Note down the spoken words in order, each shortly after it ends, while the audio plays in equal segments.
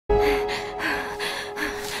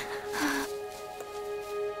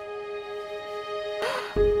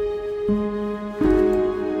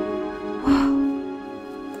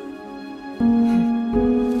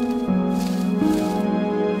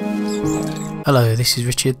Hello, this is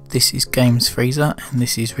Richard, this is Games Freezer, and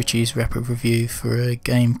this is Richie's rapid review for a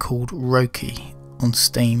game called Roki on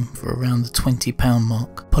Steam for around the £20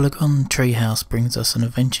 mark. Polygon Treehouse brings us an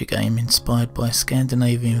adventure game inspired by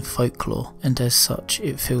Scandinavian folklore, and as such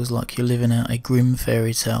it feels like you're living out a Grimm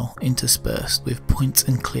Fairytale interspersed with point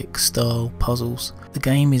and click style puzzles. The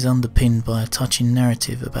game is underpinned by a touching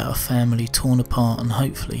narrative about a family torn apart, and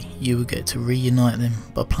hopefully you will get to reunite them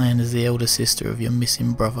by playing as the elder sister of your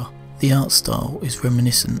missing brother. The art style is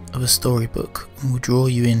reminiscent of a storybook and will draw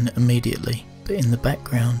you in immediately, but in the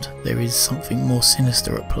background there is something more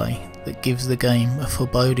sinister at play that gives the game a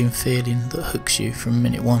foreboding feeling that hooks you from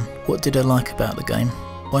minute one. What did I like about the game?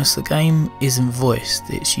 Whilst the game isn't voiced,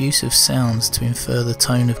 its use of sounds to infer the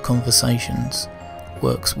tone of conversations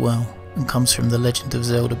works well and comes from the Legend of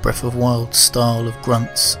Zelda Breath of Wild style of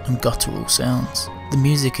grunts and guttural sounds. The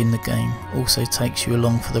music in the game also takes you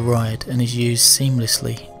along for the ride and is used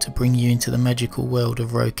seamlessly to bring you into the magical world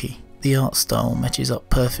of Roki. The art style matches up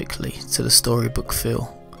perfectly to the storybook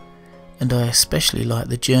feel, and I especially like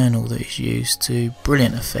the journal that is used to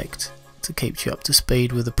brilliant effect to keep you up to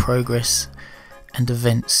speed with the progress and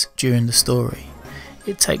events during the story.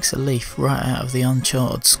 It takes a leaf right out of the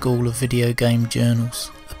uncharted school of video game journals.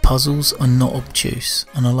 The puzzles are not obtuse,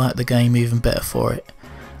 and I like the game even better for it.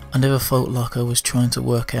 I never felt like I was trying to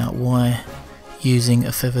work out why using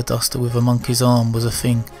a feather duster with a monkey's arm was a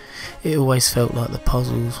thing. It always felt like the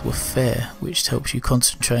puzzles were fair, which helps you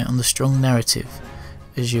concentrate on the strong narrative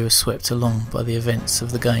as you are swept along by the events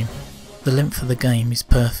of the game. The length of the game is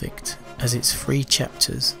perfect, as it's 3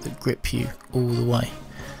 chapters that grip you all the way.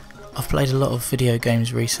 I've played a lot of video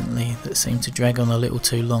games recently that seem to drag on a little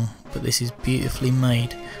too long, but this is beautifully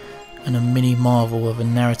made and a mini marvel of a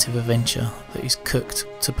narrative adventure that is cooked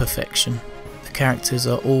to perfection. The characters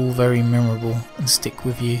are all very memorable and stick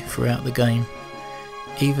with you throughout the game.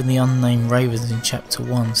 Even the unnamed ravens in chapter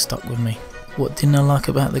 1 stuck with me. What didn't I like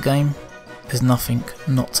about the game? There's nothing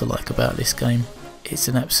not to like about this game. It's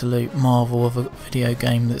an absolute marvel of a video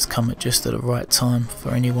game that's come at just at the right time for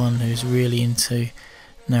anyone who's really into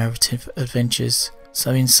narrative adventures. So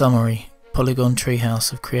in summary, Polygon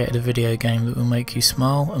Treehouse have created a video game that will make you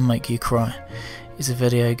smile and make you cry. It's a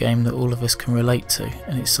video game that all of us can relate to,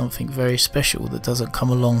 and it's something very special that doesn't come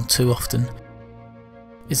along too often.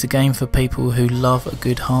 It's a game for people who love a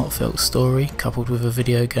good heartfelt story coupled with a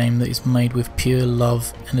video game that is made with pure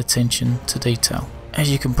love and attention to detail. As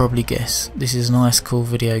you can probably guess, this is a nice cool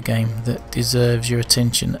video game that deserves your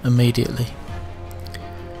attention immediately.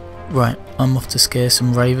 Right, I'm off to scare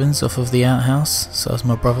some ravens off of the outhouse so as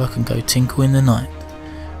my brother can go tinkle in the night.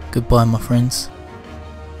 Goodbye my friends.